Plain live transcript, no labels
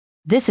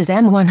This is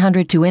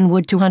M100 to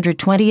Inwood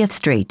 220th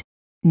Street.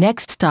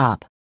 Next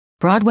stop,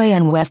 Broadway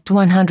and West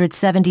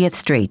 170th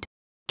Street.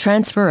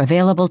 Transfer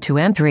available to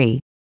M3.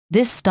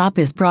 This stop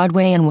is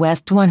Broadway and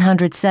West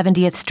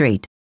 170th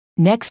Street.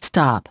 Next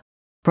stop,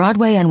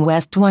 Broadway and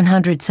West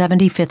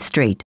 175th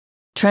Street.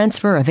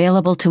 Transfer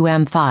available to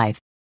M5.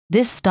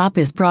 This stop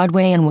is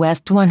Broadway and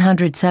West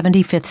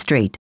 175th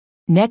Street.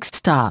 Next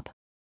stop,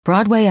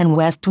 Broadway and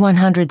West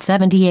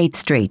 178th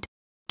Street.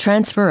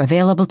 Transfer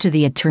available to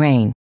the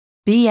train.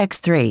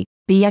 BX3,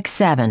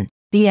 BX7,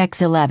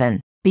 BX11,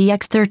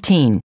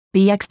 BX13,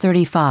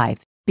 BX35,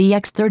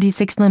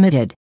 BX36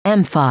 Limited,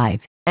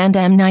 M5, and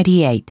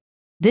M98.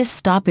 This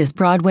stop is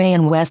Broadway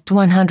and West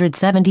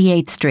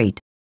 178th Street.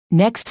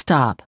 Next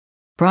stop,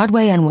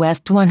 Broadway and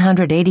West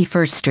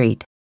 181st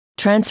Street.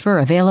 Transfer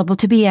available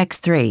to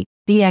BX3,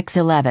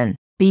 BX11,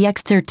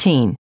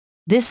 BX13.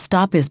 This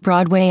stop is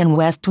Broadway and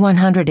West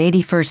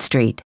 181st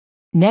Street.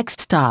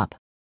 Next stop,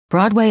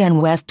 Broadway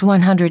and West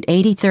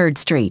 183rd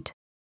Street.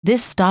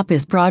 This stop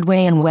is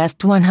Broadway and West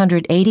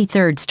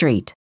 183rd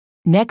Street.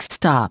 Next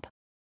stop,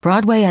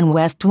 Broadway and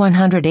West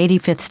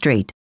 185th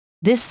Street.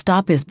 This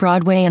stop is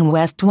Broadway and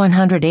West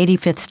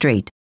 185th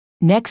Street.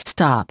 Next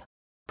stop,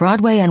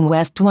 Broadway and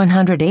West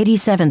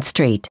 187th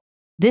Street.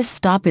 This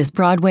stop is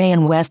Broadway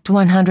and West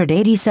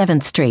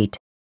 187th Street.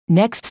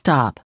 Next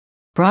stop,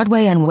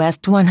 Broadway and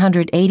West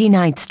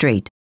 189th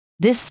Street.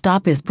 This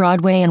stop is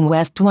Broadway and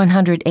West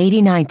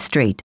 189th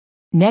Street.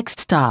 Next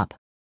stop,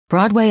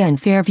 Broadway and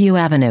Fairview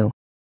Avenue.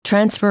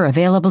 Transfer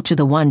available to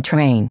the 1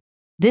 train.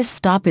 This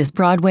stop is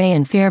Broadway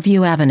and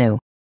Fairview Avenue.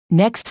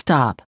 Next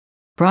stop,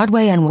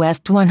 Broadway and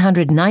West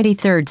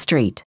 193rd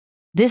Street.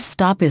 This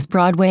stop is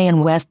Broadway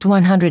and West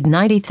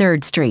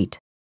 193rd Street.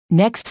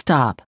 Next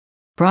stop,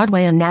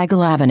 Broadway and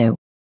Nagle Avenue.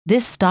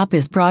 This stop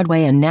is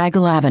Broadway and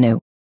Nagle Avenue.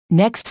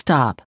 Next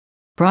stop,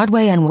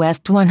 Broadway and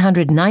West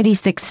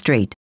 196th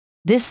Street.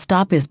 This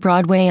stop is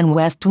Broadway and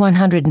West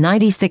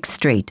 196th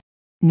Street.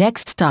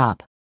 Next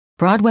stop,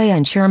 Broadway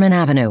and Sherman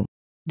Avenue.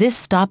 This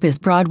stop is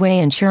Broadway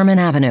and Sherman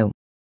Avenue.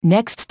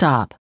 Next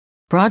stop,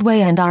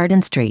 Broadway and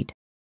Arden Street.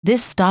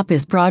 This stop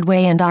is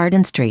Broadway and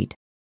Arden Street.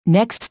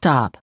 Next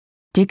stop,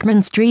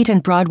 Dickman Street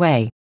and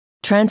Broadway.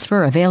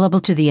 Transfer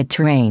available to the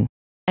train.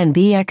 And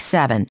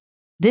BX7.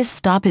 This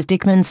stop is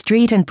Dickman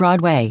Street and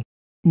Broadway.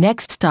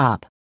 Next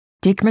stop,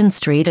 Dickman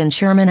Street and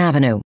Sherman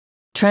Avenue.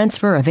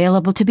 Transfer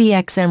available to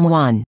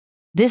BXM1.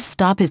 This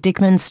stop is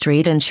Dickman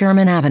Street and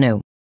Sherman Avenue.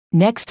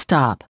 Next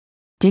stop,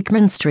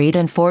 Dickman Street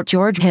and Fort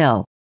George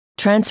Hill.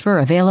 Transfer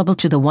available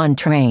to the 1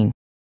 train.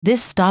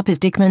 This stop is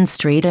Dickman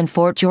Street and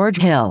Fort George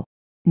Hill.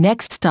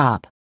 Next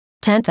stop,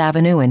 10th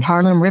Avenue and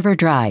Harlem River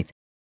Drive.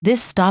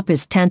 This stop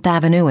is 10th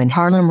Avenue and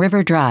Harlem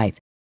River Drive.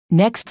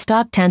 Next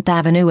stop, 10th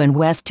Avenue and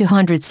West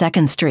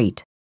 202nd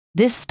Street.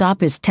 This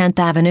stop is 10th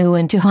Avenue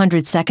and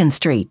 202nd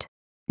Street.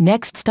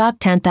 Next stop,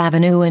 10th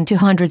Avenue and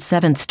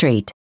 207th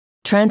Street.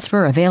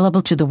 Transfer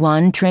available to the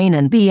 1 train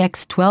and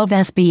BX12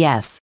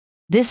 SBS.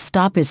 This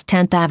stop is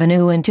 10th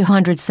Avenue and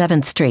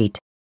 207th Street.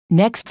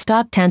 Next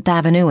stop, 10th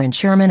Avenue and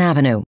Sherman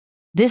Avenue.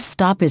 This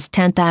stop is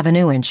 10th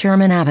Avenue and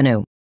Sherman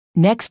Avenue.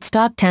 Next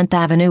stop, 10th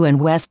Avenue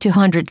and West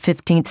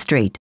 215th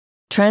Street.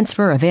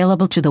 Transfer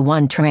available to the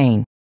 1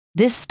 train.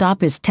 This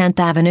stop is 10th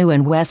Avenue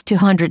and West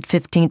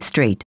 215th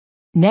Street.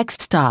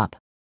 Next stop,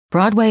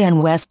 Broadway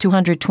and West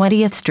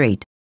 220th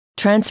Street.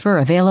 Transfer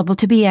available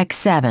to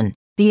BX7,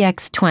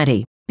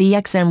 BX20,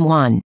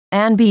 BXM1,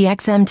 and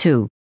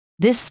BXM2.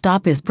 This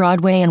stop is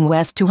Broadway and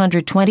West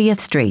 220th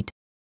Street.